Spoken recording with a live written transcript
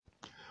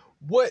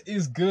What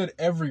is good,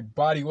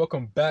 everybody?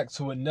 Welcome back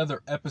to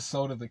another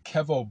episode of the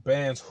Kevo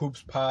Bands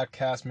Hoops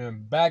Podcast,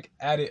 man. Back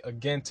at it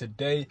again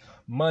today,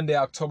 Monday,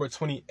 October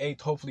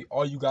 28th. Hopefully,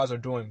 all you guys are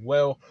doing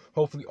well.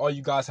 Hopefully, all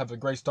you guys have a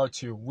great start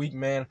to your week,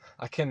 man.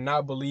 I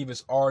cannot believe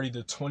it's already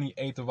the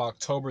 28th of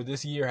October.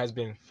 This year has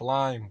been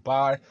flying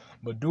by,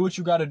 but do what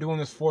you got to do in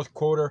this fourth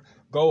quarter.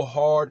 Go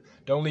hard.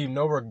 Don't leave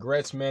no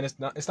regrets, man. It's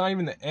not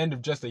even the end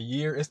of just a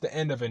year. It's the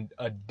end of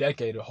a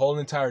decade, a whole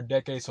entire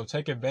decade. So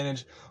take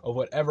advantage of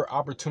whatever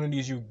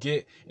opportunities you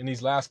get in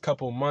these last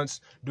couple months.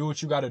 Do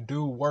what you got to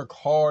do. Work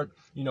hard.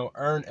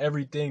 Earn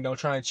everything. Don't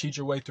try and cheat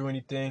your way through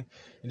anything.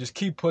 And just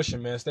keep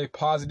pushing, man. Stay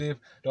positive.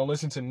 Don't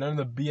listen to none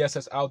of the BS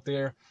that's out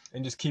there.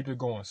 And just keep it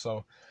going.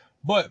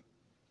 But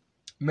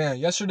man,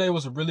 yesterday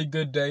was a really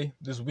good day.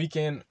 This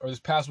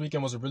past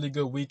weekend was a really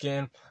good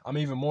weekend. I'm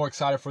even more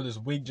excited for this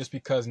week just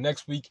because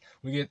next week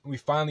we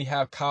finally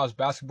have college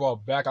basketball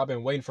back. I've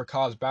been waiting for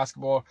college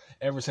basketball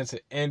ever since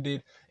it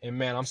ended. And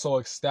man, I'm so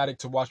ecstatic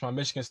to watch my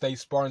Michigan State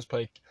Spartans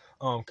play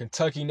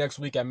Kentucky next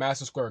week at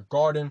Madison Square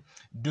Garden.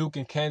 Duke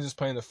and Kansas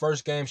playing the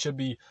first game. Should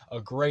be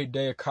a great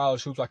day of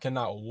college hoops. I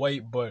cannot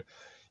wait. But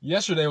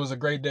yesterday was a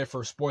great day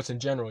for sports in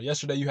general.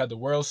 Yesterday you had the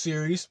World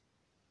Series.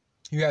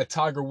 You had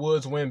Tiger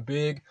Woods win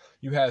big.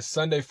 You had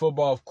Sunday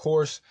football, of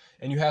course,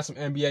 and you had some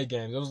NBA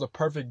games. It was the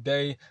perfect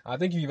day. I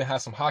think you even had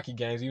some hockey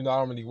games, even though I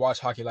don't really watch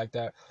hockey like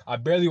that. I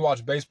barely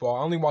watch baseball.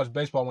 I only watch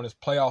baseball when it's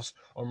playoffs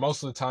or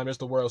most of the time it's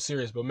the World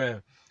Series. But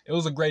man, it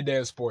was a great day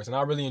of sports, and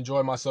I really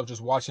enjoyed myself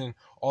just watching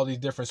all these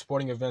different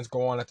sporting events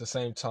go on at the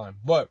same time.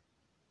 But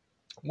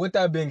with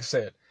that being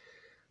said,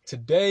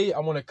 today I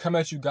want to come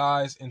at you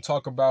guys and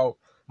talk about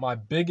my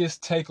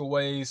biggest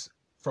takeaways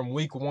from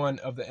week one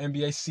of the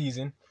NBA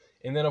season.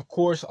 And then, of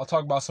course, I'll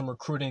talk about some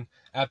recruiting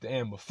at the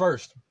end. But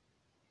first,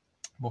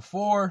 I'm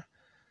going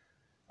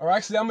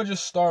to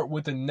just start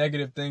with the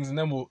negative things, and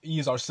then we'll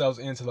ease ourselves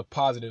into the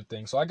positive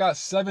things. So I got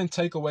 7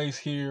 takeaways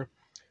here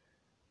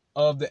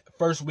of the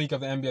first week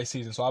of the NBA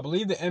season. So I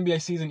believe the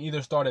NBA season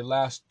either started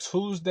last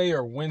Tuesday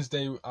or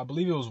Wednesday. I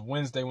believe it was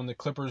Wednesday when the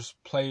Clippers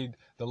played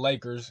the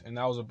Lakers, and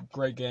that was a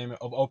great game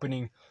of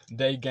opening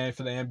day game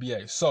for the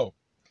NBA. So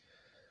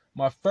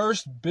my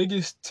first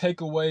biggest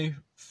takeaway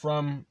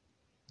from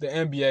the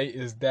NBA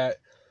is that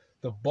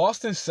the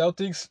Boston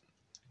Celtics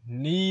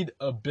need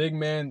a big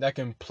man that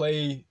can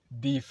play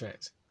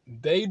defense.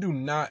 They do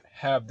not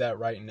have that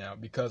right now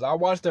because I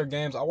watched their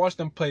games. I watched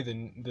them play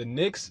the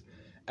Knicks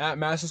at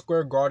Madison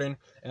Square Garden,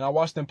 and I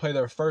watched them play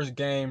their first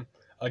game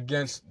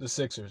against the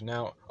Sixers.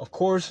 Now, of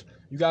course,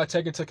 you got to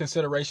take into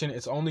consideration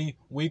it's only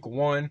week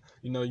one.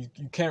 You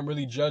can't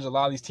really judge a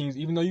lot of these teams,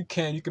 even though you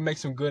can make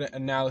some good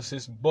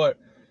analysis, but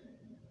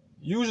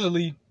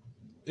usually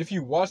if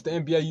you watch the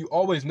NBA, you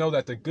always know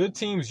that the good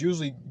teams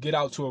usually get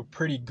out to a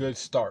pretty good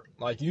start.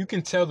 Like, you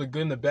can tell the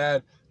good and the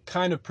bad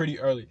kind of pretty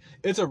early.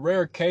 It's a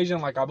rare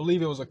occasion, like I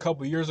believe it was a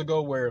couple years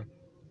ago, where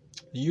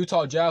the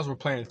Utah Jazz were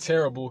playing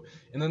terrible,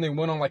 and then they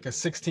went on like a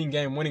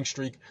 16-game winning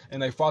streak, and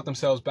they fought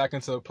themselves back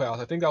into the playoffs.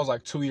 I think that was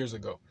like 2 years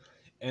ago.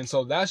 And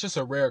so that's just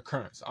a rare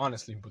occurrence,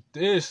 honestly. But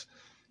this,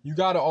 you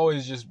got to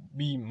always just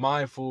be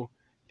mindful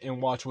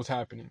and watch what's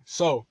happening.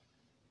 So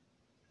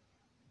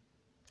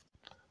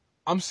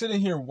I'm sitting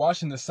here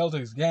watching the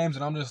Celtics games,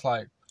 and I'm just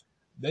like,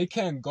 they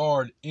can't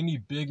guard any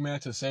big man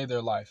to save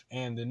their life.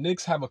 And the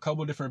Knicks have a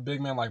couple different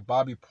big men like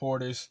Bobby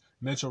Portis,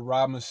 Mitchell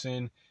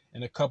Robinson,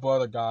 and a couple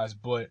other guys.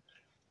 But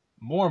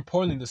more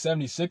importantly, the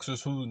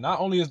 76ers, who not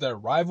only is their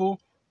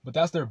rival, but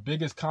that's their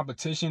biggest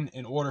competition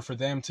in order for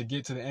them to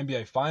get to the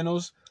NBA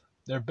Finals,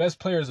 their best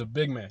player is a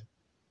big man.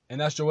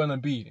 And that's Joel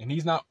Embiid. And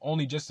he's not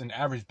only just an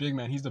average big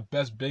man, he's the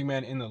best big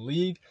man in the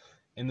league.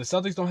 And the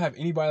Celtics don't have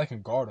anybody that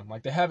can guard him.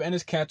 Like, they have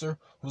Enes Kanter,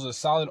 who's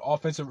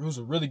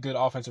a really good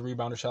offensive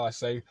rebounder, shall I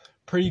say.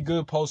 Pretty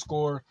good post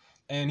scorer.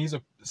 And he's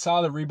a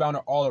solid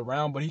rebounder all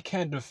around, but he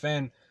can't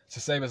defend to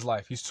save his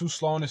life. He's too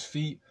slow on his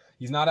feet.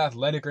 He's not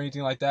athletic or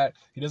anything like that.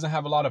 He doesn't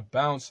have a lot of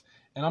bounce.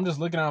 And I'm just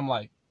looking at him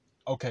like,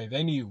 okay,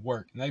 they need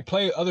work. And they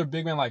play other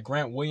big men like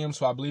Grant Williams,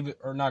 who I believe it,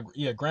 or not,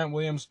 yeah, Grant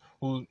Williams,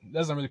 who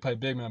doesn't really play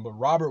big man, but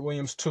Robert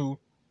Williams too,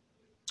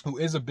 who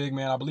is a big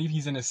man. I believe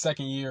he's in his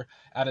second year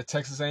out of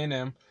Texas A&M,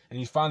 and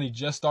he's finally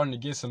just starting to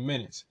get some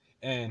minutes.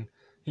 And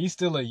he's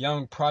still a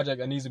young project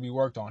that needs to be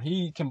worked on.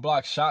 He can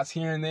block shots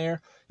here and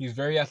there. He's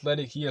very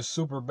athletic. He has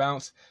super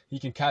bounce. He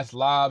can catch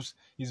lobs.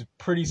 He's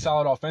pretty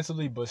solid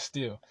offensively, but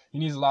still, he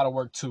needs a lot of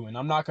work too. And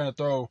I'm not going to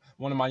throw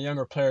one of my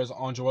younger players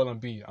on Joel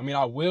Embiid. I mean,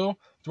 I will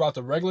throughout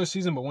the regular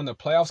season, but when the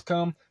playoffs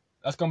come,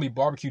 that's going to be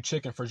barbecue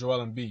chicken for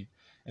Joel Embiid.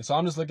 And so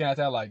I'm just looking at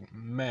that like,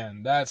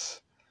 man,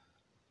 that's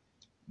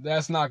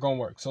not going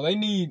to work. So they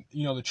need,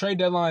 the trade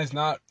deadline is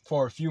not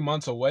for a few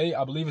months away.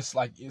 I believe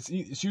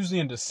it's usually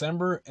in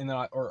December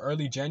or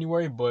early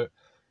January, but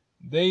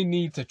they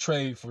need to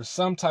trade for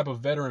some type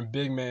of veteran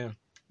big man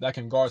that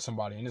can guard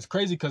somebody. And it's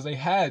crazy because they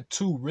had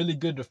 2 really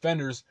good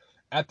defenders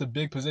at the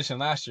big position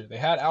last year. They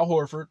had Al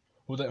Horford,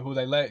 who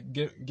they let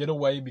get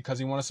away because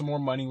he wanted some more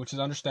money, which is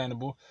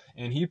understandable.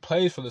 And he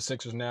plays for the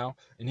Sixers now,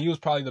 and he was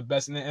probably the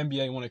best in the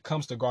NBA when it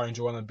comes to guarding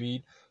Joel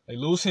Embiid. They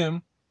lose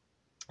him.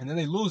 And then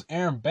they lose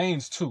Aaron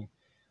Baines too.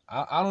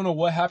 I don't know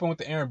what happened with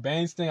the Aaron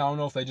Baines thing. I don't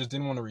know if they just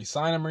didn't want to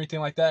re-sign him or anything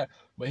like that.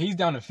 But he's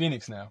down in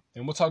Phoenix now.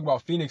 And we'll talk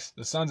about Phoenix,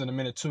 the Suns, in a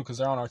minute too, because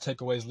they're on our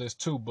takeaways list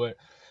too. But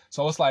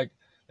so it's like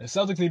the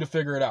Celtics need to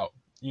figure it out.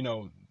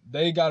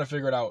 They got to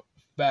figure it out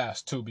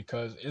fast too,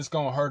 because it's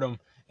going to hurt them.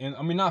 And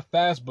I mean, not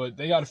fast, but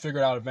they got to figure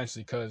it out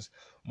eventually, because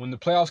when the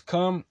playoffs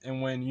come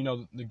and when,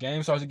 the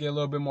game starts to get a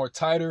little bit more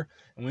tighter,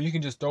 and when you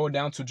can just throw it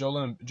down to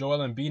Joel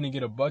Embiid and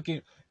get a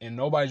bucket and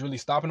nobody's really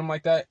stopping them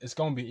like that, it's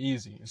going to be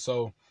easy.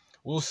 So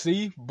we'll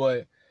see,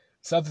 but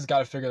Celtics got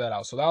to figure that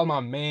out. So that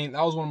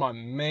was one of my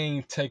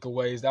main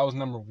takeaways. That was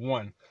number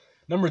one.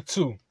 Number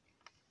two,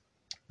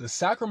 the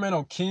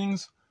Sacramento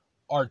Kings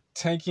are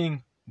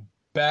tanking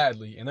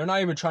badly, and they're not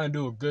even trying to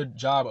do a good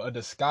job of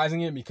disguising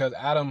it, because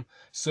Adam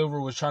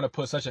Silver was trying to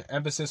put such an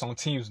emphasis on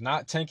teams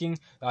not tanking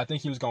that I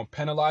think he was going to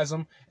penalize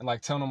them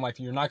and telling them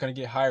you're not going to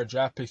get higher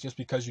draft picks just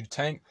because you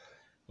tank.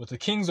 But the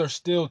Kings are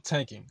still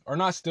tanking, or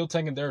not still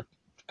tanking, they're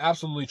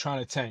absolutely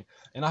trying to tank,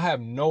 and I have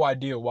no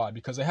idea why,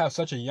 because they have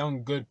such a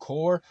young good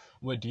core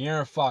with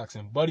De'Aaron Fox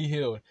and Buddy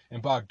Hield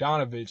and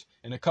Bogdanovich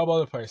and a couple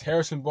other players,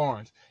 Harrison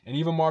Barnes and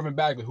even Marvin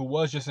Bagley, who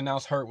was just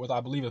announced hurt with, I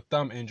believe, a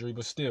thumb injury,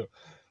 but still.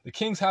 The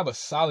Kings have a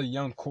solid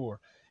young core.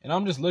 And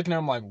I'm just looking at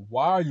them like,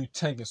 why are you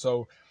tanking?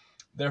 So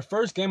their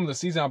first game of the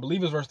season, I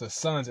believe, is versus the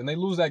Suns, and they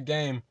lose that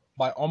game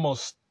by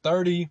almost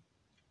 30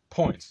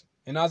 points.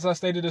 And as I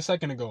stated a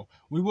second ago,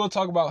 we will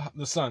talk about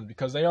the Suns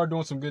because they are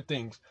doing some good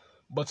things.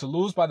 But to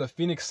lose by the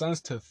Phoenix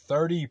Suns to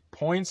 30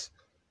 points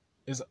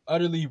is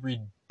utterly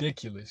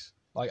ridiculous.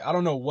 I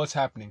don't know what's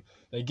happening.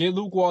 They get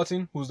Luke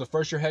Walton, who's the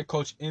first-year head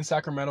coach in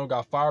Sacramento,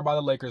 got fired by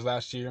the Lakers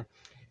last year.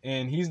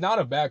 And he's not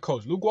a bad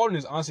coach. Luke Walton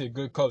is honestly a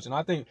good coach. And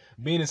I think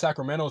being in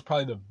Sacramento is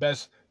probably the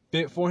best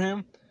fit for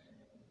him,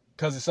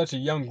 because it's such a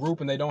young group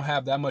and they don't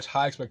have that much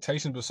high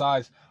expectations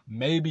besides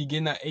maybe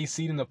getting that 8th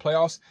seed in the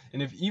playoffs.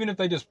 And even if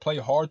they just play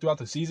hard throughout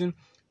the season,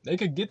 they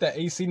could get that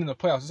 8th seed in the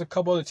playoffs. There's a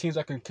couple other teams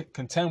that can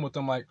contend with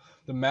them, like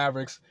the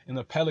Mavericks and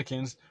the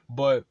Pelicans.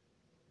 But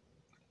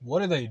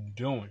what are they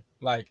doing?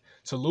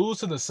 To lose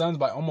to the Suns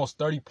by almost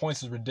 30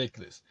 points is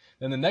ridiculous.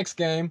 Then the next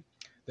game,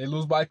 they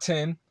lose by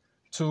 10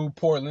 to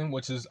Portland,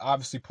 which is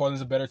obviously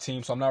Portland's a better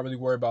team, so I'm not really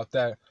worried about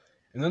that.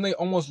 And then they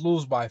almost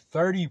lose by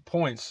 30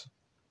 points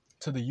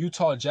to the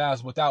Utah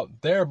Jazz without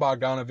their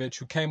Bogdanovich,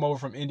 who came over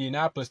from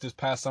Indianapolis this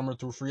past summer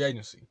through free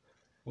agency.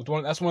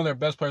 That's one of their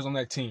best players on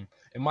that team.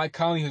 And Mike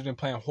Conley has been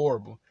playing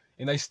horrible.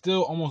 And they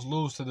still almost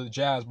lose to the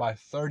Jazz by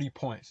 30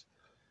 points.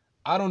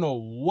 I don't know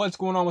what's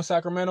going on with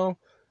Sacramento,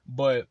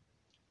 but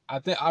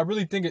I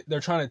really think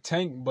they're trying to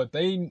tank, but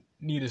they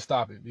need to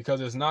stop it,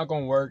 because it's not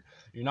going to work.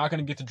 You're not going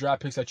to get the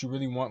draft picks that you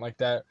really want like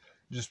that.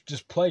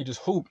 Just play, just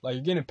hoop.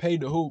 You're getting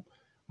paid to hoop.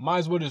 Might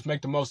as well just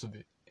make the most of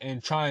it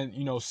and try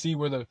and, see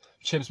where the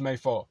chips may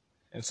fall.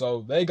 And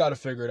so they got to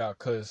figure it out,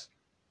 because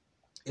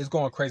it's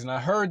going crazy. And I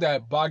heard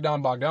that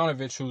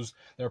Bogdanovich, who's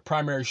their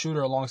primary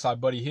shooter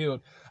alongside Buddy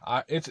Hield,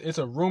 it's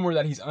a rumor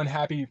that he's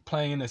unhappy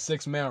playing in a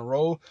 6-man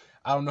role.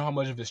 I don't know how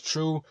much of it's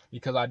true,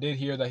 because I did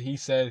hear that he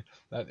said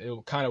that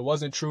it kind of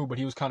wasn't true, but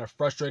he was kind of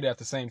frustrated at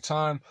the same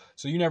time.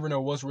 So you never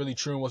know what's really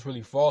true and what's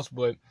really false,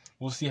 but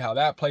we'll see how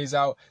that plays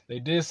out. They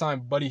did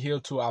sign Buddy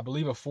Hield to, I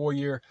believe, a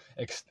 4-year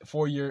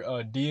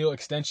deal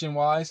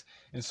extension-wise.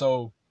 And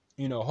so,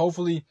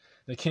 hopefully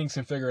the Kings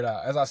can figure it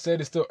out. As I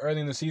said, it's still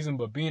early in the season,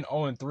 but being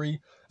 0-3,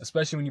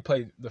 especially when you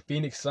play the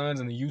Phoenix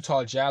Suns and the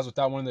Utah Jazz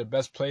without one of their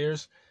best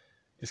players,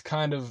 it's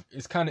kind of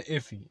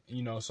iffy,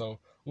 so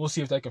we'll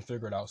see if they can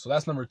figure it out. So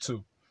that's number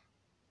 2.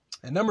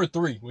 And number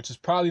 3, which is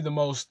probably the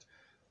most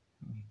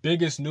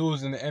biggest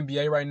news in the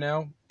NBA right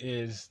now,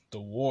 is the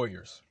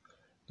Warriors.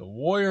 The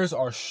Warriors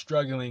are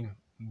struggling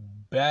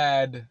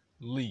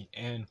badly.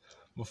 And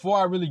before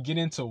I really get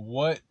into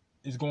what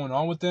is going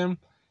on with them,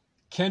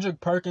 Kendrick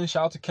Perkins,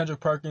 shout out to Kendrick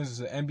Perkins, is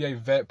an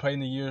NBA vet,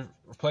 played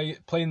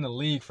in the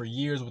league for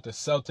years with the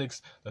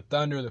Celtics, the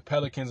Thunder, the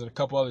Pelicans, and a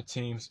couple other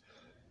teams.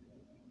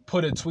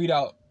 Put a tweet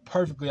out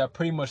perfectly. I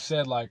pretty much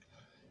said,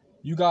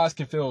 you guys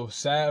can feel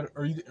sad,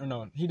 or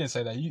no, he didn't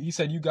say that. He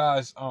said you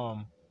guys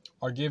are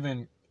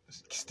giving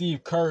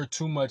Steve Kerr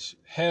too much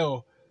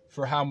hell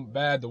for how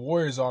bad the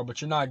Warriors are,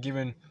 but you're not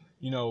giving,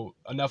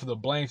 enough of the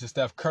blame to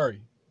Steph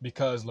Curry,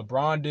 because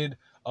LeBron did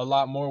a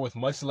lot more with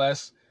much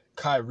less.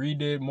 Kyrie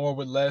did more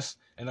with less,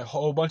 and a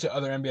whole bunch of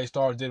other NBA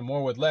stars did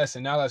more with less.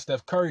 And now that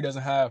Steph Curry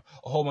doesn't have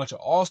a whole bunch of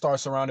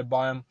all-stars surrounded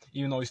by him,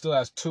 even though he still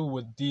has 2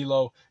 with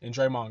D'Lo and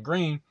Draymond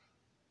Green,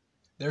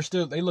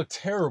 they look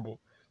terrible.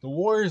 The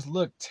Warriors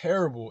look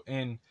terrible,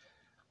 and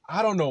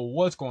I don't know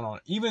what's going on.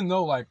 Even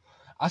though,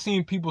 I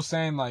seen people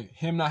saying,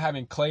 him not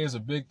having Klay is a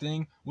big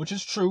thing, which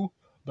is true,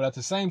 but at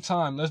the same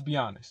time, let's be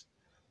honest.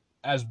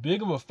 As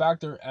big of a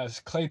factor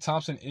as Klay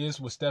Thompson is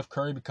with Steph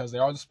Curry, because they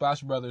are the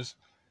Splash Brothers,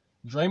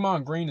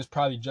 Draymond Green is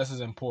probably just as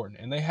important.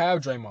 And they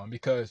have Draymond,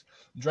 because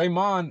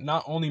Draymond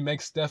not only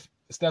makes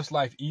Steph's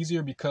life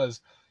easier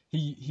because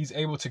he's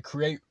able to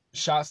create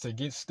shots to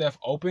get Steph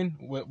open,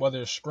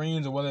 whether it's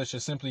screens or whether it's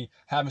just simply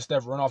having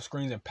Steph run off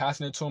screens and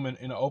passing it to him in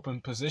an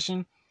open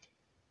position.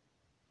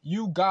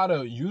 You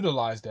gotta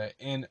utilize that.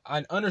 And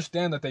I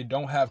understand that they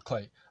don't have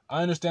Klay.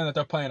 I understand that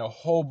they're playing a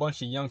whole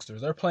bunch of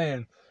youngsters. They're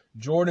playing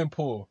Jordan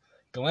Poole,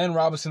 Glenn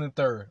Robinson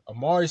III,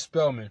 Amari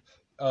Spellman,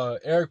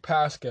 Eric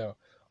Pascal,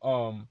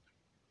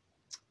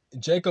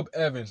 Jacob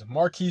Evans,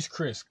 Marquise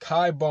Chris,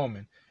 Kai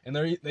Bowman, and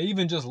they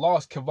even just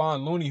lost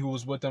Kevon Looney, who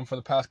was with them for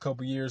the past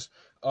couple years,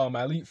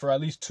 for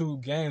at least 2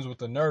 games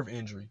with a nerve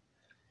injury.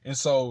 And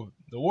so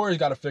the Warriors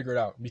got to figure it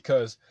out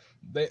because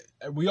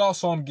we all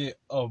saw them get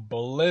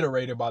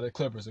obliterated by the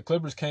Clippers. The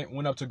Clippers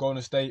went up to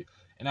Golden State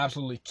and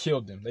absolutely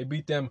killed them. They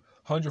beat them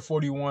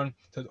 141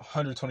 to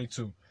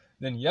 122.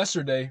 Then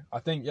yesterday, I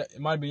think it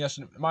might have been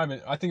yesterday.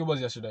 I think it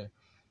was yesterday.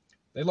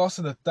 They lost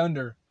to the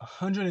Thunder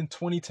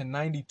 120 to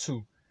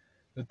 92.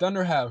 The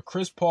Thunder have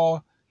Chris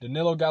Paul,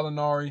 Danilo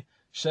Gallinari,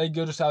 Shai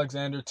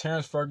Gilgeous-Alexander,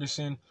 Terrence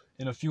Ferguson,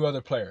 and a few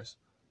other players.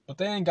 But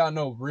they ain't got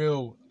no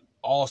real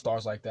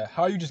all-stars like that.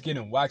 How are you just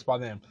getting waxed by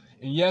them?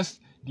 And yes,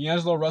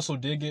 D'Angelo Russell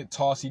did get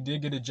tossed. He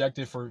did get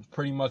ejected for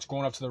pretty much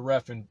going up to the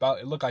ref, and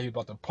it looked like he was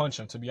about to punch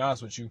him, to be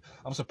honest with you.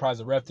 I'm surprised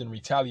the ref didn't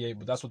retaliate,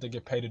 but that's what they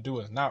get paid to do,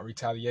 is not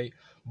retaliate.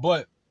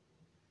 But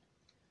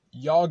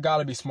y'all got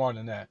to be smarter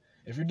than that.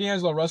 If you're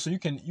D'Angelo Russell, you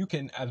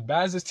can, as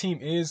bad as this team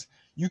is,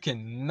 you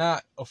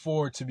cannot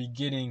afford to be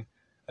getting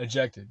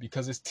ejected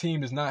because this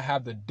team does not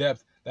have the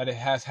depth that it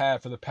has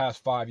had for the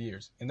past 5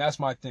 years. And that's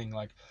my thing.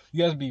 Like,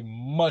 you guys be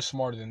much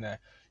smarter than that.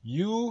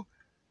 You,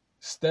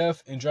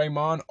 Steph, and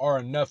Draymond are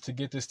enough to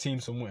get this team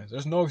some wins.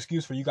 There's no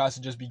excuse for you guys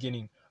to just be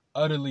getting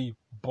utterly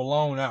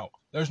blown out.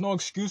 There's no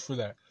excuse for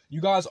that.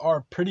 You guys are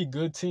a pretty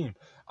good team.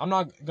 I'm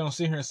not going to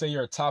sit here and say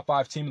you're a top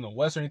 5 team in the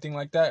West or anything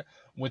like that.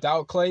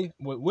 Without Klay,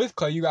 with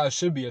Klay, you guys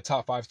should be a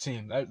top 5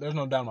 team. There's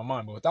no doubt in my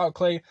mind. But without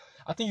Klay,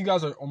 I think you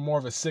guys are more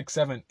of a 6,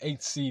 7,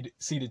 8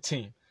 seeded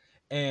team.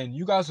 And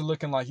you guys are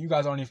looking like you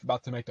guys aren't even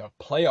about to make the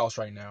playoffs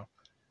right now.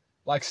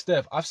 Like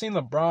Steph, I've seen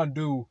LeBron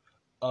do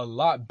a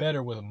lot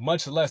better with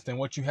much less than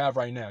what you have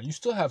right now. You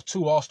still have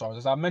 2 All-Stars,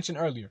 as I mentioned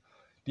earlier.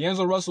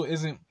 D'Angelo Russell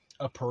isn't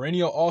a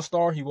perennial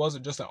All-Star. He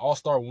wasn't just an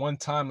All-Star one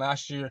time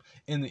last year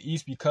in the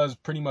East because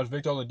pretty much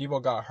Victor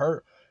Oladipo got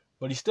hurt.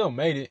 But he still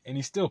made it, and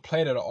he still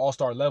played at an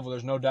all-star level.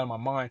 There's no doubt in my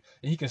mind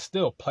that he can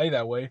still play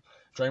that way.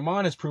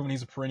 Draymond has proven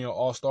he's a perennial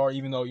all-star,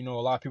 even though, a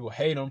lot of people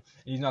hate him.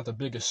 He's not the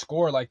biggest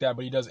scorer like that,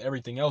 but he does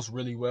everything else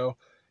really well.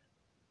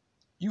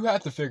 You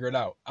have to figure it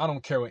out. I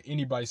don't care what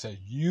anybody says.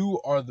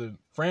 You are the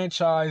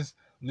franchise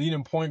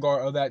leading point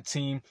guard of that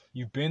team.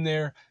 You've been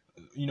there,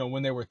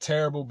 when they were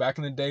terrible back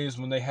in the days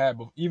when they had,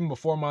 even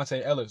before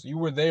Monte Ellis. You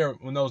were there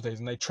in those days,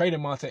 and they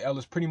traded Monte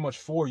Ellis pretty much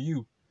for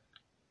you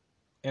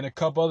and a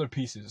couple other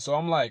pieces. So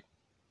I'm like,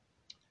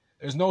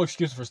 there's no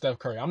excuse for Steph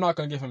Curry. I'm not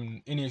going to give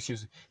him any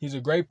excuses. He's a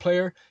great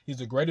player. He's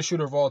the greatest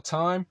shooter of all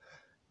time.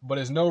 But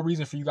there's no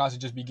reason for you guys to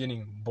just be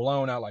getting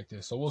blown out like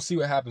this. So we'll see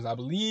what happens. I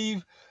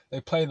believe they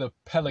play the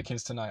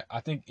Pelicans tonight, I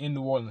think in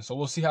New Orleans. So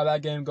we'll see how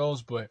that game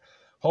goes. But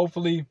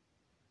hopefully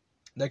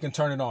they can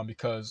turn it on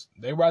because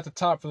they were at the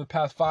top for the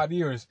past 5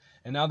 years.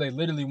 And now they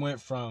literally went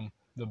from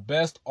the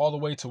best all the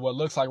way to what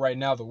looks like right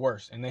now the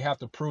worst. And they have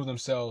to prove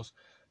themselves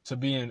to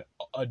being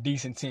a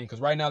decent team, because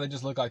right now they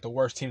just look like the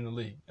worst team in the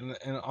league,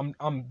 and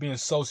I'm being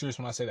so serious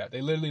when I say that. They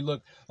literally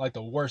look like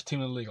the worst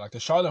team in the league. Like the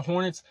Charlotte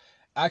Hornets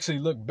actually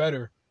look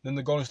better than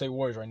the Golden State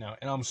Warriors right now,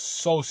 and I'm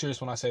so serious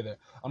when I say that.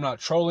 I'm not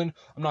trolling,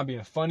 I'm not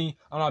being funny,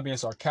 I'm not being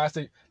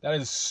sarcastic. That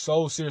is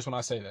so serious when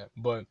I say that,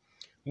 but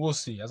we'll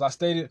see. As I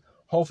stated,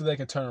 hopefully they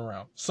can turn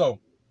around. So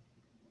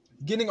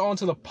getting on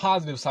to the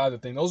positive side of the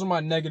thing, those are my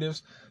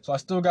negatives. So I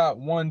still got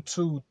 1,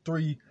 2,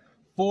 3,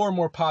 4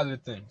 more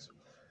positive things.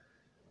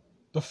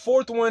 The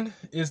fourth one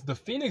is the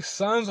Phoenix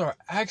Suns are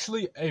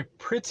actually a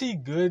pretty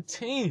good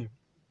team.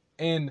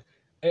 And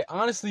it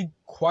honestly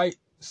quite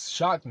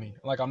shocked me.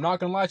 Like, I'm not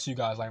going to lie to you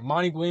guys. Like,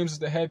 Monty Williams is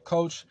the head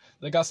coach.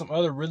 They got some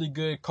other really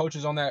good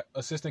coaches on that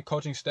assistant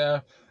coaching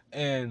staff.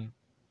 And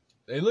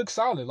they look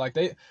solid. Like,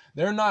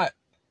 they're not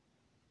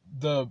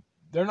the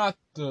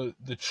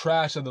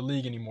trash of the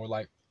league anymore.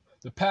 Like,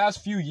 the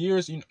past few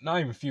years,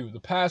 not even few, the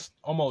past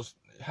almost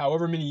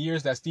however many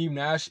years that Steve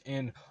Nash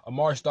and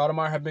Amari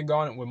Stoudemire have been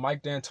gone with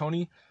Mike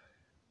D'Antoni,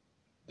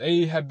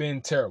 they have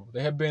been terrible.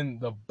 They have been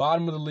the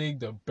bottom of the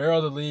league, the barrel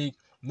of the league.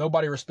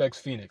 Nobody respects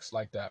Phoenix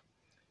like that.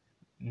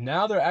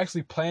 Now they're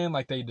actually playing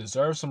like they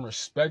deserve some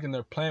respect, and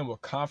they're playing with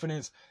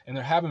confidence, and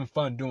they're having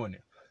fun doing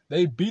it.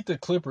 They beat the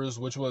Clippers,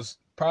 which was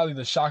probably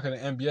the shock of the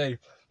NBA.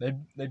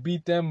 They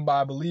beat them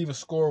by, I believe, a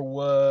score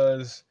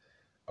was,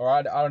 or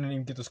I don't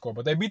even get the score,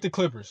 but they beat the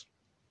Clippers.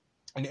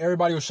 And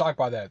everybody was shocked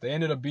by that. They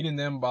ended up beating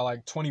them by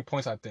like 20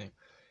 points, I think.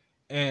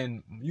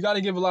 And you got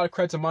to give a lot of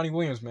credit to Monty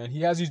Williams, man.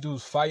 He has these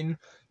dudes fighting.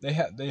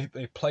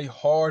 They play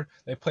hard.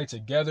 They play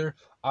together.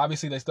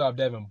 Obviously, they still have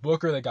Devin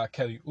Booker. They got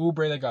Kelly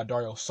Oubre. They got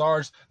Dario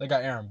Saric. They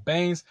got Aaron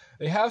Baines.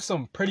 They have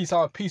some pretty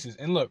solid pieces.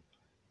 And look,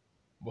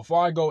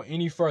 before I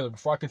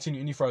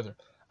continue any further,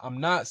 I'm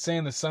not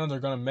saying the Suns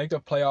are going to make the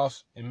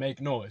playoffs and make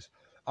noise.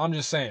 I'm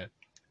just saying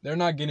they're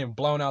not getting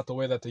blown out the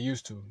way that they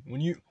used to.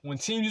 When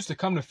teams used to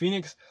come to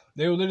Phoenix,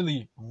 they would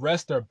literally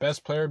rest their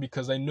best player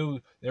because they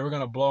knew they were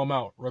going to blow them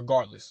out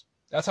regardless.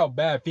 That's how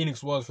bad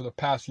Phoenix was for the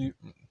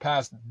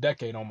past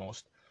decade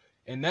almost.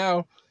 And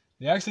now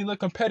they actually look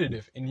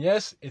competitive. And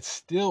yes, it's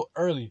still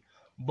early,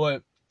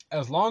 but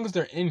as long as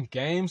they're in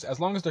games, as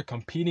long as they're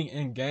competing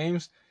in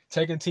games,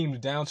 taking teams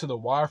down to the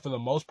wire for the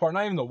most part,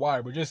 not even the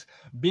wire, but just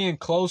being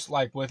close,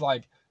 like with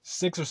like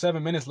 6 or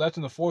 7 minutes left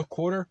in the fourth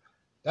quarter,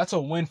 that's a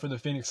win for the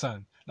Phoenix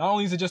Suns. Not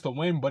only is it just a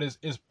win, but it's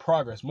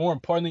progress. More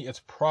importantly,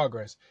 it's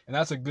progress, and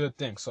that's a good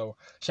thing. So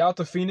shout out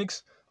to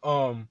Phoenix.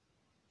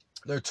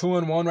 They're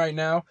 2-1 right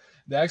now.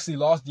 They actually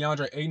lost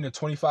DeAndre Ayton to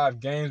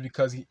 25 games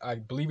because I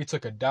believe he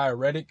took a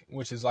diuretic,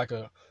 which is like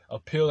a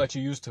pill that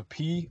you use to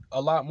pee a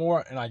lot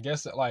more. And I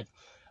guess that like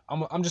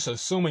I'm just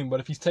assuming,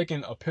 but if he's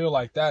taking a pill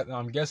like that, then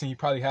I'm guessing he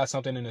probably has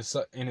something in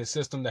his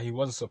system that he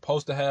wasn't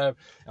supposed to have.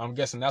 And I'm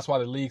guessing that's why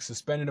the league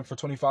suspended him for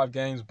 25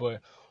 games.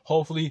 But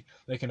hopefully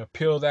they can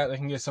appeal that. They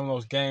can get some of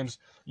those games,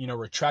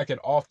 retracted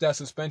off that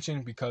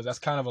suspension, because that's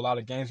kind of a lot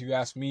of games, you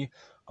ask me.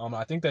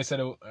 I think they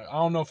said I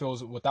don't know if it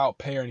was without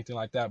pay or anything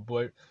like that,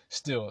 but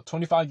still,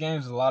 25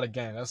 games is a lot of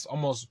games.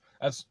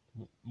 That's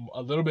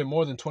a little bit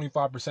more than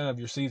 25% of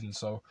your season.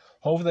 So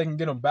hopefully they can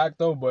get him back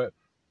though. But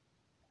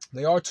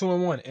they are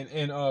 2-1,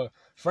 and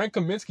Frank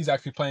Kaminsky's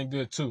actually playing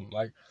good too.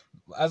 Like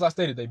as I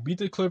stated, they beat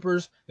the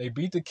Clippers, they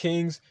beat the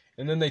Kings,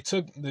 and then they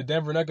took the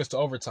Denver Nuggets to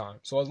overtime.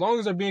 So as long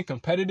as they're being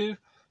competitive,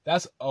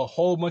 that's a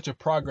whole bunch of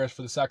progress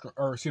for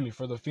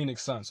for the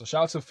Phoenix Suns. So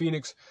shout out to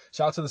Phoenix,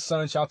 shout out to the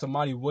Suns, shout out to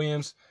Monty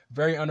Williams,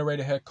 very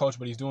underrated head coach,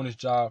 but he's doing his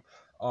job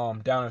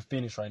down in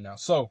Phoenix right now.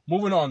 So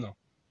moving on though,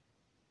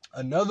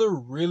 another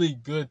really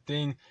good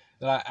thing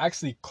that I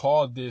actually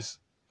called this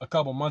a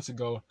couple months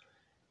ago.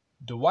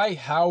 Dwight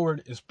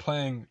Howard is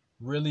playing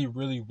really,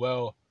 really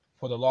well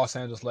for the Los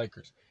Angeles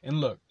Lakers. And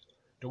look,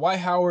 Dwight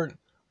Howard,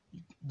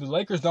 the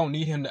Lakers don't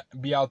need him to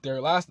be out there.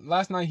 Last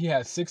night he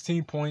had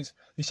 16 points.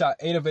 He shot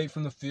 8 of 8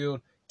 from the field,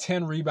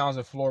 10 rebounds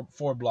and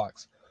 4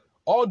 blocks.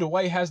 All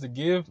Dwight has to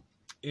give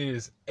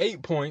is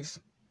 8 points.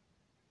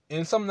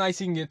 And some nights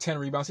he can get 10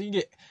 rebounds.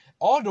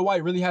 All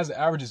Dwight really has to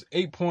average is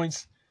 8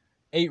 points,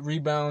 8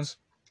 rebounds,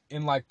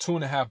 and like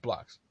 2.5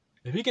 blocks.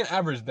 If he can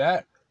average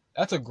that,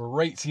 that's a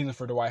great season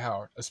for Dwight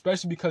Howard,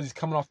 especially because he's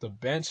coming off the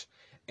bench.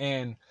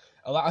 And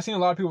I've seen a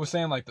lot of people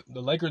saying like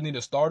the Lakers need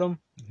to start him.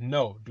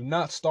 No, do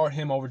not start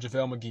him over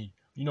JaVale McGee.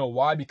 You know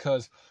why?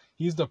 Because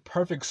he's the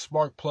perfect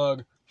spark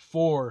plug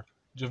for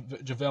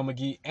JaVale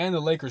McGee and the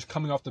Lakers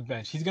coming off the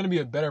bench. He's going to be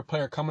a better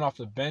player coming off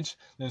the bench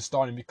than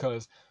starting,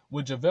 because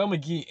with JaVale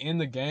McGee in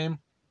the game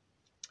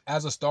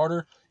as a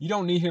starter, you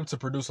don't need him to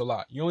produce a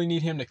lot. You only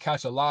need him to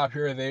catch a lob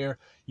here or there.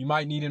 You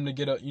might need him to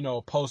get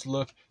a post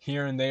look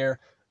here and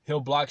there. He'll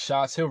block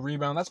shots. He'll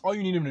rebound. That's all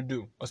you need him to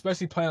do,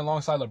 especially playing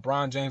alongside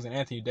LeBron James and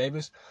Anthony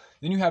Davis.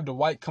 Then you have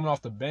Dwight coming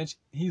off the bench.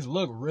 He's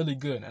looked really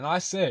good. And I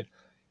said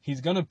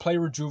he's going to play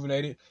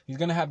rejuvenated. He's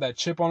going to have that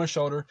chip on his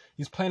shoulder.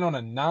 He's playing on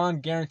a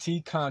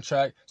non-guaranteed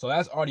contract, so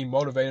that's already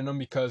motivating him,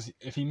 because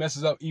if he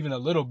messes up even a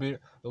little bit,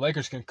 the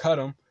Lakers can cut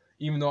him,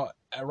 even though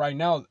right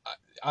now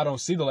I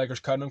don't see the Lakers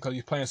cutting him because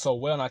he's playing so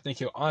well, and I think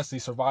he'll honestly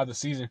survive the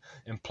season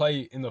and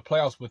play in the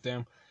playoffs with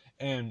them.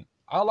 And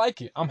I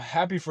like it. I'm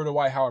happy for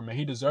Dwight Howard, man.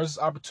 He deserves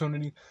this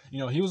opportunity.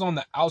 He was on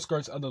the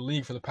outskirts of the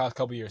league for the past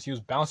couple years. He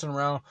was bouncing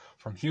around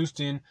from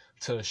Houston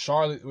to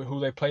Charlotte, who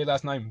they played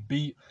last night and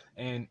beat.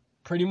 And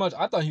pretty much,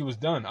 I thought he was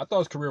done. I thought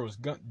his career was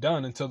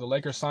done until the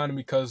Lakers signed him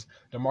because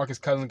DeMarcus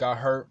Cousins got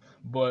hurt.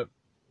 But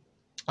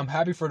I'm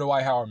happy for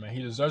Dwight Howard, man.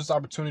 He deserves this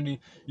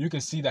opportunity. You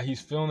can see that he's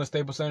feeling the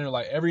Staples Center.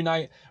 Like every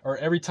night or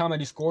every time that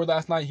he scored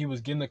last night, he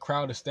was getting the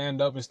crowd to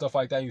stand up and stuff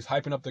like that. He was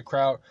hyping up the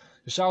crowd.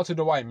 So shout out to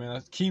Dwight,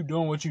 man. Keep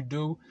doing what you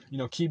do.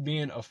 Keep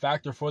being a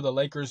factor for the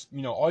Lakers.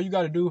 All you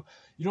got to do,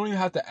 you don't even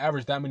have to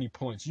average that many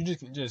points. You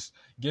just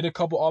get a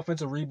couple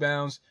offensive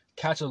rebounds,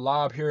 catch a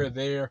lob here or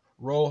there,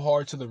 roll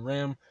hard to the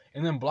rim,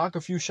 and then block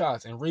a few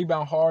shots and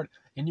rebound hard,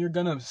 and you're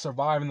gonna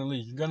survive in the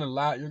league.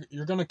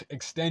 You're gonna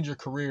extend your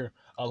career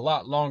a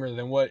lot longer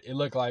than what it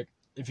looked like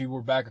if you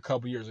were back a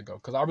couple years ago.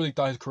 Because I really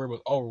thought his career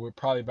was over with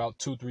probably about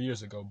 2-3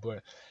 years ago.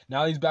 But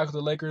now he's back with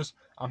the Lakers.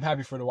 I'm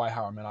happy for Dwight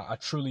Howard, man. I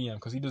truly am,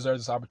 because he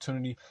deserves this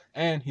opportunity,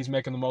 and he's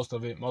making the most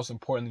of it. Most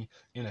importantly,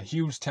 in a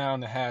huge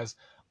town that has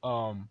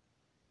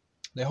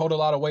they hold a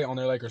lot of weight on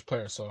their Lakers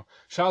players. So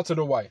shout out to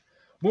Dwight.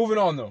 Moving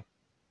on though,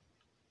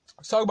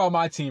 let's talk about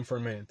my team for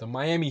a minute, the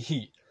Miami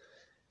Heat.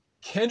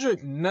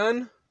 Kendrick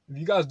Nunn, if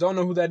you guys don't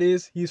know who that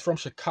is, he's from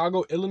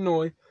Chicago,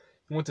 Illinois.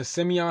 He went to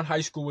Simeon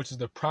High School, which is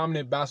the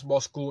prominent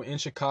basketball school in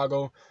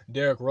Chicago.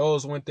 Derrick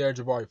Rose went there.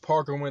 Jabari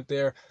Parker went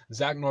there.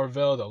 Zach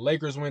Norvell, the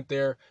Lakers, went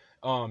there.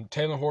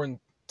 Taylor Horton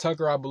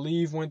Tucker, I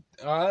believe, went.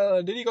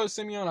 Did he go to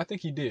Simeon? I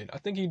think he did. I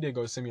think he did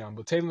go to Simeon.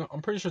 But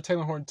I'm pretty sure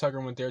Taylor Horton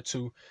Tucker went there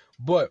too.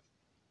 But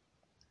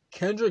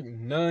Kendrick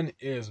Nunn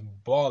is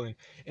balling.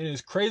 And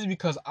it's crazy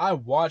because I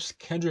watched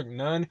Kendrick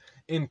Nunn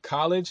in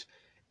college,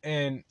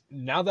 and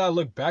now that I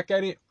look back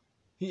at it,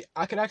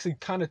 I could actually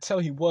kind of tell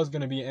he was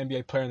going to be an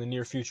NBA player in the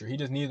near future. He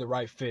just needed the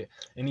right fit,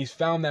 and he's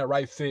found that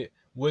right fit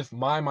with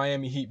my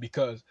Miami Heat.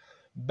 Because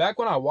back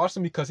when I watched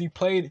him, because he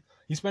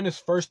spent his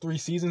first 3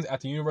 seasons at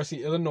the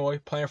University of Illinois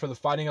playing for the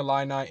Fighting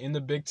Illini in the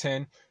Big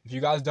Ten. If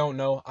you guys don't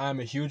know, I am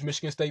a huge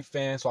Michigan State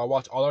fan, so I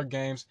watch all our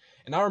games,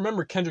 and I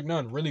remember Kendrick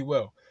Nunn really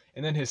well.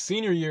 And then his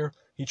senior year,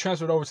 he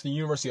transferred over to the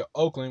University of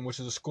Oakland, which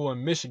is a school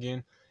in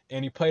Michigan,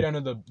 and he played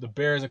under the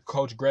Bears and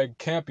coach Greg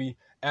Kampe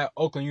at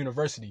Oakland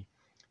University.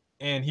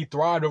 And he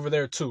thrived over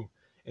there too.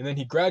 And then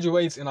he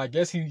graduates, and I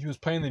guess he was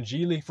playing in the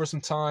G League for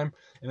some time,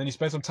 and then he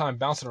spent some time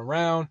bouncing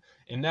around,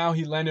 and now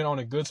he landed on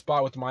a good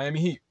spot with the Miami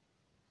Heat.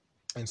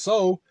 And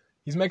so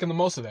he's making the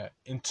most of that.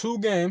 In 2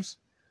 games,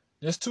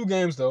 just 2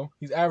 games though,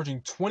 he's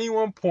averaging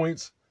 21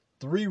 points,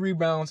 3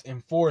 rebounds,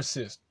 and 4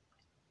 assists.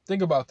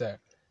 Think about that.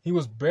 He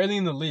was barely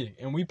in the league,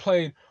 and we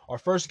played, our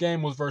first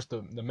game was versus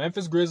the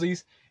Memphis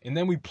Grizzlies, and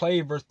then we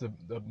played versus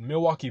the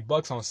Milwaukee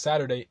Bucks on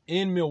Saturday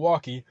in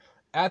Milwaukee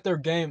at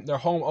their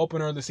home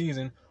opener of the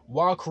season,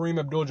 while Kareem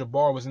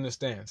Abdul-Jabbar was in the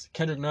stands.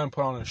 Kendrick Nunn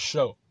put on a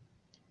show,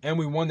 and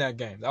we won that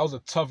game. That was a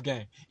tough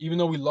game. Even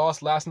though we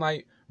lost last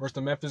night versus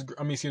the Minnesota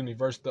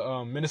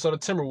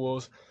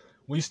Timberwolves,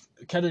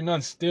 Kendrick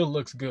Nunn still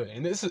looks good.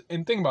 And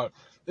think about it,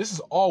 this is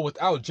all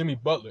without Jimmy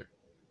Butler.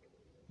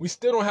 We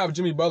still don't have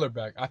Jimmy Butler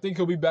back. I think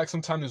he'll be back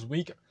sometime this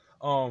week.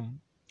 I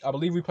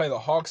believe we play the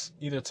Hawks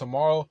either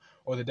tomorrow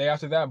or the day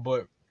after that,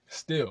 but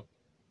still,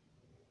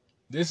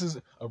 this is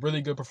a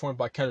really good performance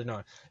by Kendrick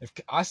Nunn. If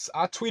I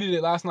tweeted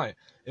it last night,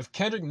 if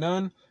Kendrick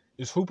Nunn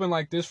is hooping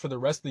like this for the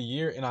rest of the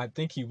year, and I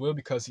think he will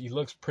because he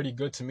looks pretty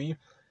good to me,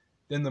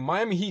 then the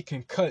Miami Heat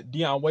can cut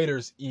Dion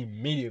Waiters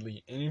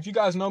immediately. And if you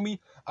guys know me,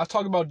 I've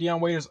talked about Dion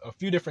Waiters a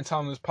few different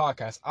times on this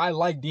podcast. I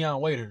like Dion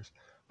Waiters,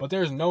 but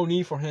there's no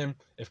need for him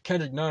if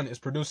Kendrick Nunn is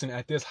producing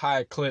at this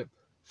high clip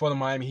for the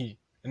Miami Heat.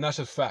 And that's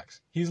just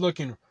facts. He's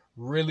looking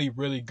really,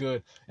 really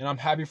good. And I'm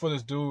happy for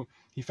this dude.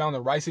 He found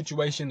the right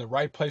situation, the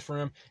right place for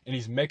him, and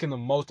he's making the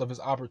most of his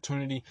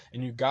opportunity.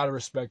 And you got to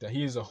respect that.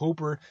 He is a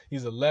hooper.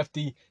 He's a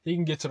lefty. He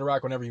can get to the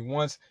rack whenever he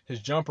wants. His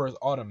jumper is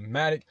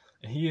automatic,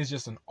 and he is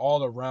just an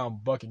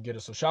all-around bucket getter.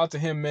 So shout out to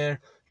him, man.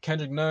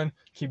 Kendrick Nunn,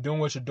 keep doing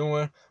what you're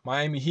doing.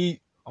 Miami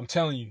Heat, I'm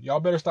telling you, y'all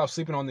better stop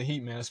sleeping on the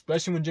Heat, man.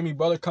 Especially when Jimmy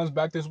Butler comes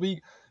back this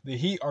week. The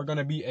Heat are going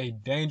to be a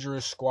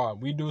dangerous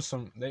squad.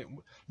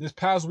 This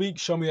past week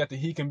showed me that the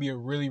Heat can be a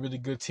really, really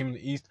good team in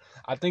the East.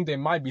 I think they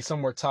might be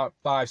somewhere top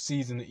 5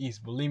 seeds in the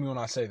East. Believe me when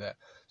I say that.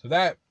 So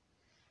that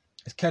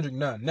is Kendrick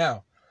Nunn.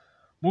 Now,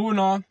 moving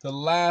on, the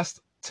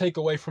last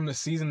takeaway from the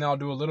season. Now I'll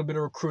do a little bit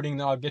of recruiting.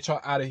 Now I'll get y'all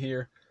out of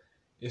here.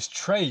 Is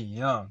Trae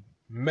Young.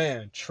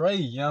 Man, Trae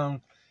Young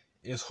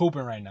is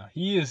hooping right now.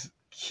 He is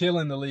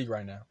killing the league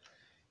right now.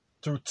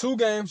 Through 2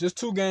 games, just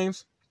 2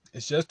 games.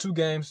 It's just 2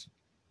 games.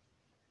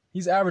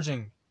 He's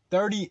averaging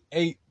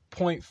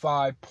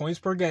 38.5 points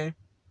per game,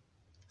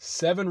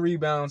 7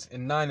 rebounds,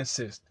 and 9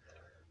 assists.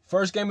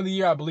 First game of the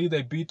year, I believe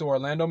they beat the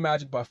Orlando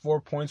Magic by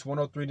 4 points,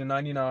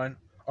 103-99.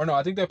 Or no,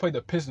 I think they played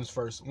the Pistons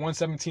first,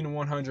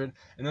 117-100,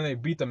 and then they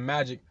beat the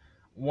Magic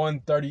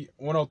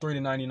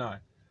 103-99.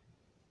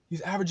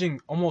 He's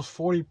averaging almost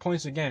 40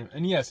 points a game.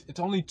 And yes,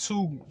 it's only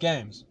 2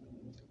 games,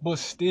 but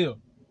still.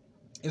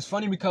 It's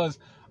funny because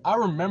I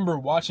remember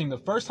watching the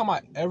first time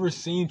I ever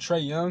seen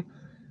Trae Young.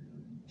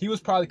 He was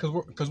probably,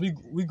 because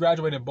we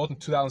graduated both in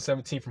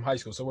 2017 from high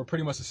school, so we're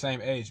pretty much the same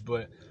age.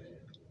 But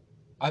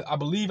I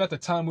believe at the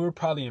time we were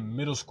probably in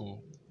middle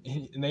school,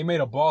 and they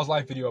made a Balls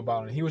Life video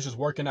about him. He was just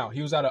working out.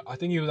 I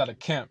think he was at a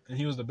camp, and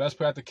he was the best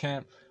player at the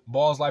camp.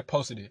 Balls Life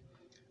posted it.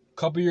 A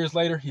couple years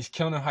later, he's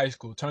killing in high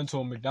school. Turned to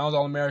a McDonald's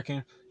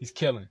All-American. He's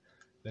killing.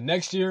 The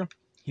next year,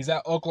 he's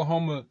at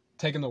Oklahoma,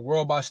 taking the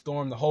world by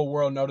storm. The whole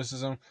world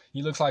notices him.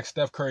 He looks like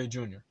Steph Curry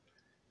Jr.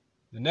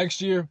 The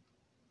next year,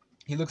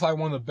 he looks like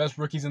one of the best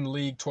rookies in the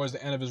league towards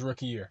the end of his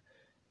rookie year.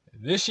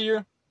 This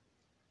year,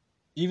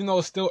 even though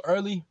it's still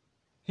early,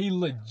 he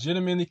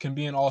legitimately can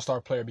be an all-star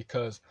player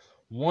because,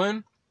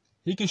 1,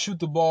 he can shoot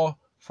the ball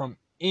from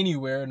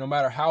anywhere, no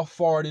matter how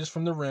far it is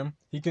from the rim.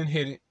 He can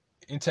hit it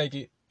and take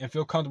it and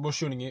feel comfortable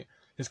shooting it.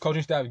 His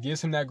coaching staff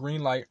gives him that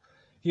green light.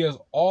 He has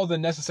all the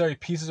necessary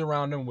pieces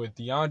around him with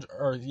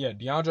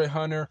DeAndre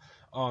Hunter,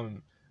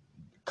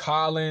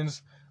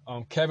 Collins,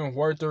 Kevin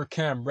Huerter,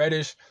 Cam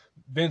Reddish,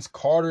 Vince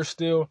Carter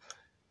still.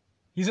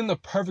 He's in the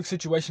perfect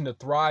situation to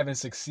thrive and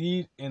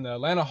succeed, and the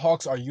Atlanta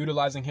Hawks are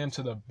utilizing him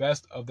to the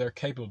best of their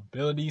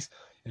capabilities.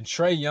 And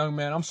Trae Young,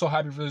 man, I'm so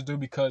happy for this dude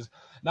because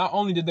not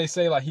only did they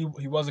say like he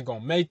wasn't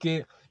going to make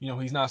it,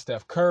 he's not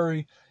Steph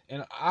Curry,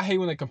 and I hate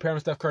when they compare him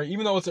to Steph Curry,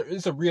 even though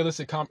it's a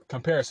realistic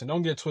comparison.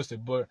 Don't get it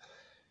twisted, but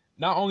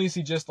not only is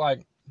he just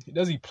like,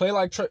 does he play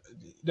like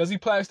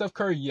Steph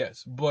Curry?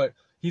 Yes, but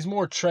he's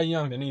more Trae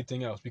Young than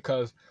anything else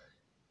because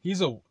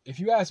if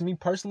you ask me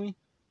personally,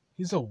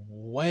 he's a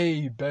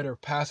way better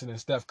passer than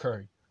Steph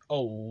Curry.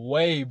 A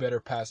way better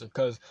passer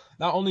because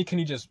not only can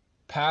he just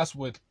pass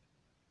with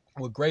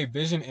great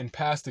vision and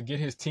pass to get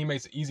his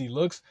teammates easy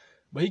looks,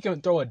 but he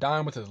can throw a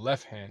dime with his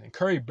left hand. And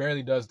Curry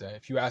barely does that,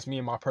 if you ask me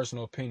in my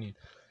personal opinion.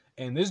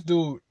 And this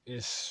dude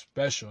is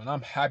special, and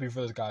I'm happy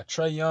for this guy.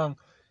 Trae Young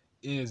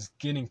is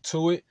getting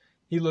to it.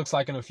 He looks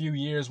like in a few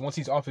years, once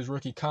he's off his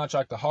rookie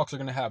contract, the Hawks are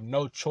going to have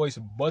no choice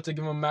but to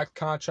give him a max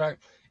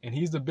contract, and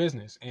he's the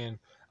business. And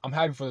I'm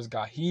happy for this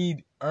guy.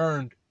 He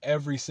earned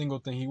every single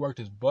thing. He worked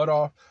his butt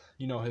off.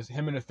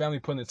 Him and his family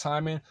putting the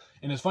time in.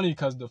 And it's funny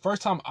because the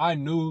first time I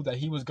knew that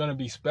he was going to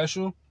be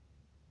special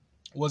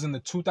was in the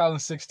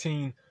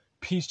 2016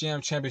 Peach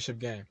Jam Championship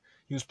game.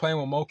 He was playing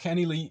with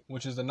Mocan Elite,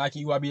 which is the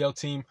Nike EYBL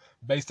team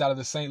based out of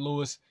the St.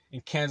 Louis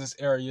and Kansas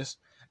areas.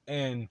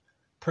 And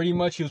pretty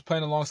much he was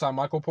playing alongside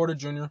Michael Porter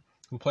Jr.,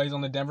 who plays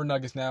on the Denver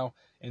Nuggets now,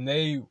 and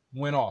they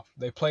went off.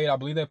 I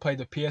believe they played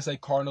the PSA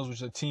Cardinals, which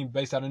is a team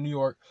based out of New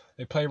York.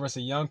 They played versus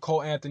a young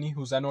Cole Anthony,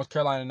 who's at North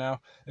Carolina now.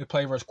 They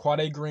played versus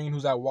Quade Green,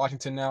 who's at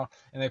Washington now.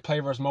 And they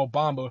played versus Mo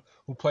Bamba,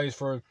 who plays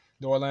for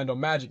the Orlando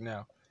Magic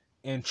now.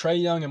 And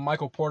Trae Young and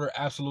Michael Porter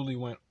absolutely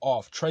went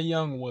off. Trae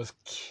Young was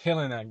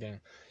killing that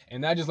game.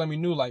 And that just let me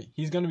know, like,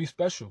 he's going to be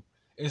special.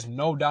 It's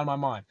no doubt in my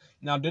mind.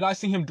 Now, did I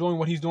see him doing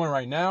what he's doing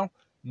right now?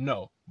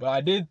 No. But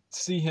I did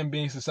see him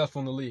being successful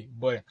in the league.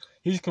 But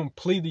he's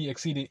completely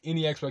exceeded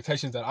any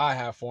expectations that I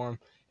have for him.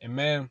 And,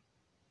 man,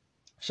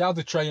 shout out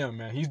to Trae Young,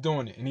 man. He's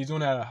doing it. And he's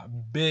doing it at a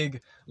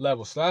big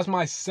level. So that's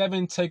my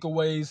 7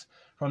 takeaways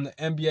from the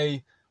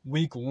NBA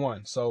Week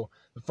 1. So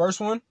the first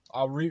one,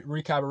 I'll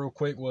recap it real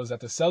quick, was that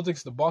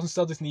the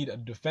Boston Celtics need a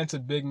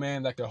defensive big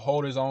man that could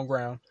hold his own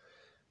ground.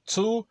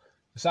 2,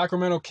 the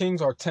Sacramento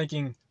Kings are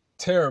tanking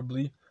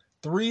terribly.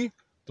 3,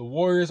 the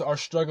Warriors are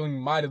struggling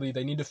mightily.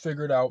 They need to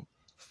figure it out.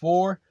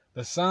 4,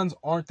 the Suns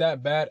aren't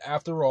that bad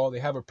after all. They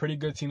have a pretty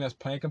good team that's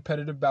playing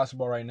competitive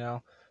basketball right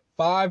now.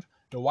 5,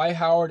 Dwight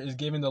Howard is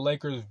giving the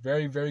Lakers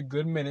very, very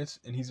good minutes,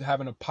 and he's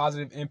having a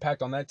positive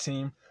impact on that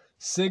team.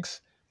 6,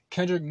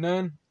 Kendrick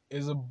Nunn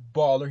is a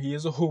baller. He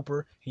is a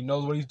hooper. He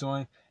knows what he's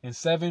doing. And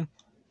 7,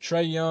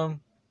 Trae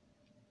Young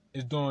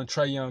is doing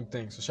Trae Young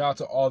things. So shout out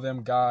to all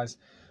them guys.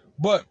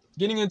 But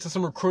getting into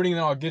some recruiting,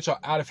 and I'll get y'all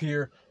out of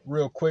here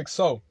real quick.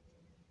 So,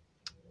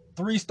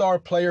 3-star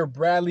player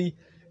Bradley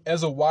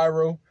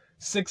Ezewiro,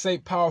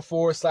 6'8" power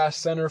forward /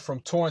 center from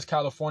Torrance,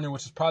 California,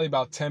 which is probably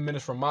about 10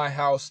 minutes from my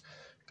house.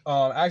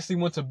 Actually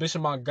went to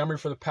Bishop Montgomery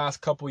for the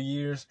past couple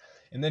years,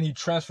 and then he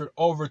transferred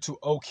over to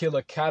Oak Hill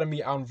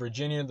Academy out in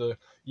Virginia. The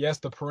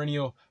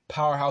perennial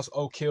powerhouse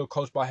Oak Hill,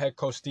 coached by head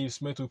coach Steve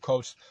Smith, who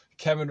coached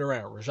Kevin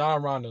Durant,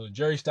 Rajon Rondo,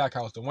 Jerry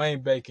Stackhouse,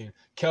 Dwayne Bacon,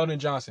 Keldon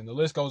Johnson. The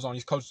list goes on.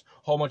 He's coached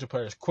a whole bunch of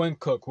players. Quinn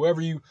Cook,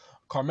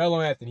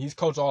 Carmelo Anthony. He's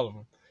coached all of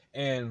them.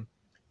 And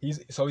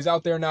he's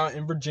out there now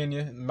in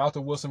Virginia. Mount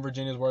of Wilson,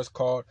 Virginia is where it's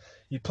called.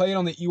 He played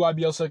on the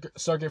EYBL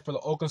circuit for the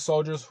Oakland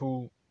Soldiers,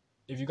 who,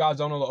 if you guys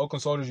don't know the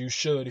Oakland Soldiers, you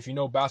should. If you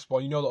know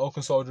basketball, you know the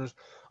Oakland Soldiers,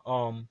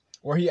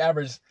 where he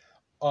averaged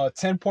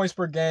 10 points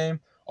per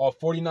game,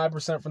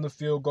 49% from the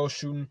field goal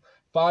shooting,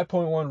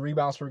 5.1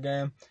 rebounds per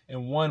game,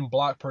 and 1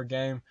 block per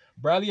game.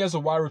 Bradley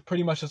Ezewiro is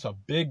pretty much just a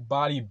big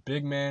body,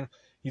 big man.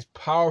 He's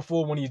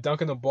powerful when he's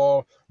dunking the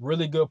ball,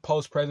 really good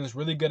post presence,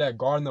 really good at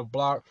guarding the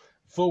block.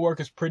 Footwork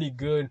is pretty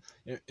good,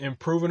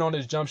 improving on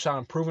his jump shot,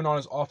 improving on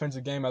his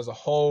offensive game as a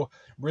whole.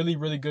 Really,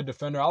 really good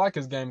defender. I like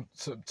his game.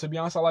 To be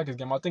honest, I like his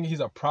game. I think he's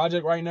a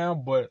project right now,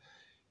 but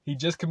he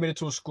just committed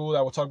to a school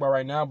that we'll talk about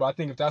right now. But I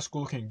think if that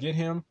school can get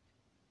him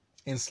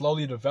and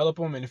slowly develop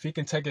him, and if he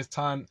can take his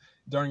time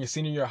during his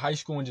senior year of high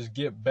school and just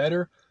get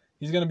better,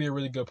 he's going to be a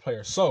really good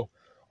player. So,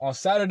 on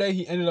Saturday,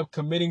 he ended up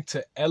committing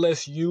to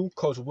LSU.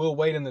 Coach Will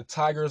Wade and the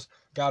Tigers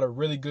got a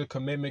really good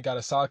commitment, got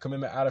a solid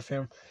commitment out of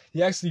him.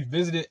 He actually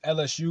visited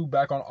LSU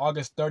back on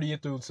August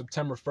 30th through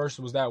September 1st.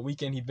 It was that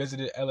weekend he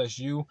visited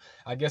LSU.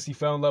 I guess he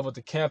fell in love with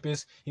the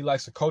campus. He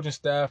likes the coaching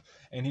staff,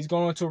 and he's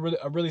going to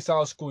a really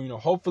solid school. You know,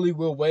 hopefully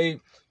Will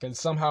Wade can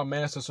somehow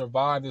manage to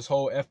survive this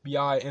whole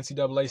FBI,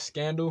 NCAA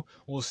scandal.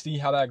 We'll see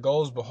how that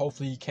goes, but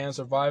hopefully he can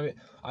survive it.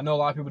 I know a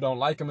lot of people don't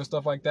like him and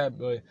stuff like that,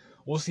 but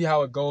we'll see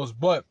how it goes.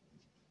 But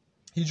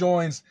he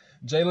joins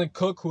Jalen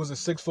Cook, who is a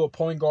 6-foot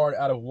point guard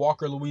out of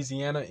Walker,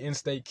 Louisiana,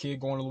 in-state kid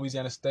going to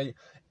Louisiana State.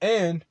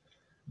 And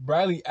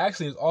Bradley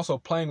actually is also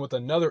playing with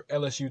another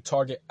LSU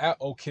target at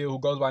Oak Hill who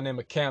goes by the name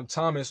of Cam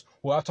Thomas,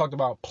 who I've talked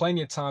about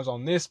plenty of times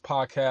on this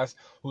podcast,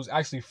 who's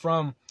actually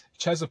from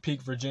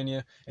Chesapeake,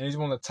 Virginia, and he's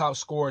one of the top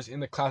scorers in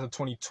the class of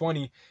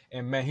 2020.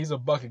 And, man, he's a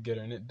bucket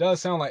getter. And it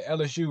does sound like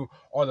LSU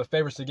are the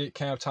favorites to get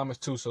Cam Thomas,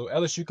 too. So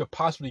LSU could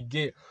possibly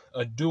get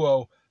a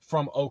duo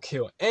from Oak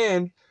Hill.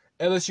 And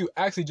LSU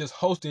actually just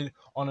hosted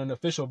on an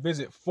official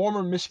visit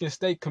former Michigan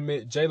State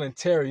commit Jalen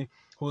Terry,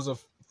 who was a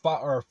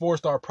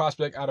 4-star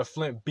prospect out of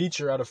Flint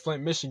Beecher, out of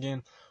Flint,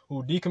 Michigan,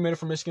 who decommitted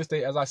from Michigan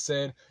State, as I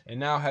said,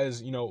 and now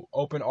has,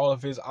 opened all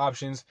of his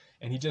options.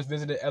 And he just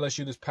visited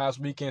LSU this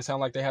past weekend.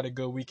 Sound like they had a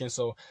good weekend.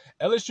 So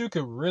LSU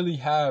could really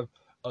have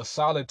a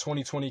solid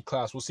 2020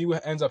 class. We'll see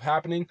what ends up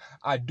happening.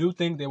 I do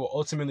think they will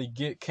ultimately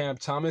get Cam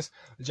Thomas.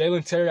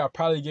 Jalen Terry, I'll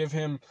probably give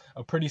him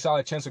a pretty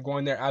solid chance of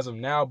going there as of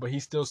now, but he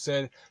still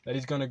said that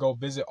he's going to go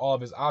visit all of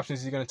his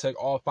options. He's going to take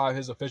all 5 of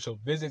his official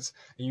visits,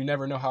 and you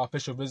never know how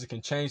official visit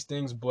can change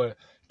things, but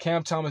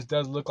Cam Thomas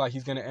does look like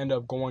he's going to end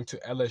up going to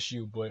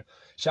LSU. But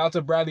shout out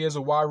to Bradley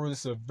Ezewiro.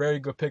 This is a very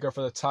good pickup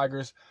for the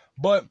Tigers.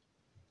 But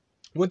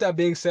with that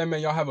being said, man,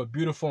 y'all have a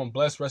beautiful and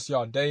blessed rest of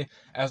y'all day.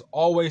 As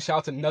always, shout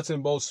out to Nuts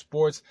and Bolts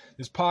Sports.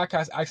 This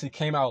podcast actually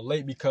came out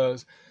late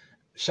because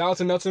shout out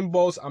to Nuts and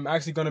Bolts. I'm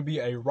actually going to be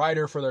a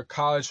writer for their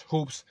college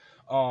hoops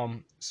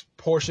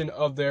portion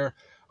of their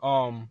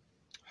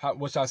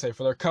what should I say,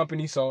 for their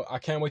company. So I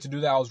can't wait to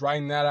do that. I was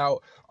writing that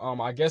out.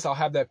 I guess I'll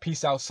have that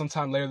piece out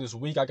sometime later this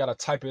week. I gotta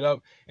type it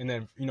up and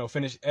then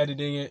finish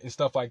editing it and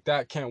stuff like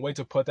that. Can't wait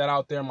to put that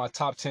out there, my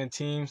top 10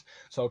 teams.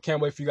 So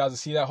can't wait for you guys to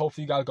see that.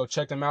 Hopefully you guys go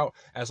check them out.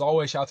 As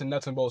always, shout out to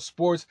Nuts and Bolts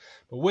Sports.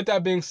 But with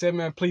that being said,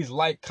 man, please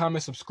like,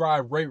 comment,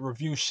 subscribe, rate,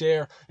 review,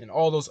 share, and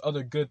all those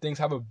other good things.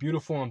 Have a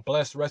beautiful and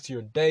blessed rest of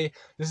your day.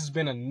 This has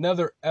been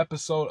another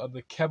episode of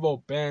the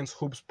Kevo Bands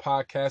Hoops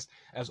podcast.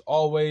 As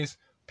always,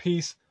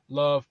 peace,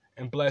 love,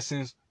 and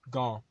blessings.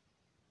 Gone.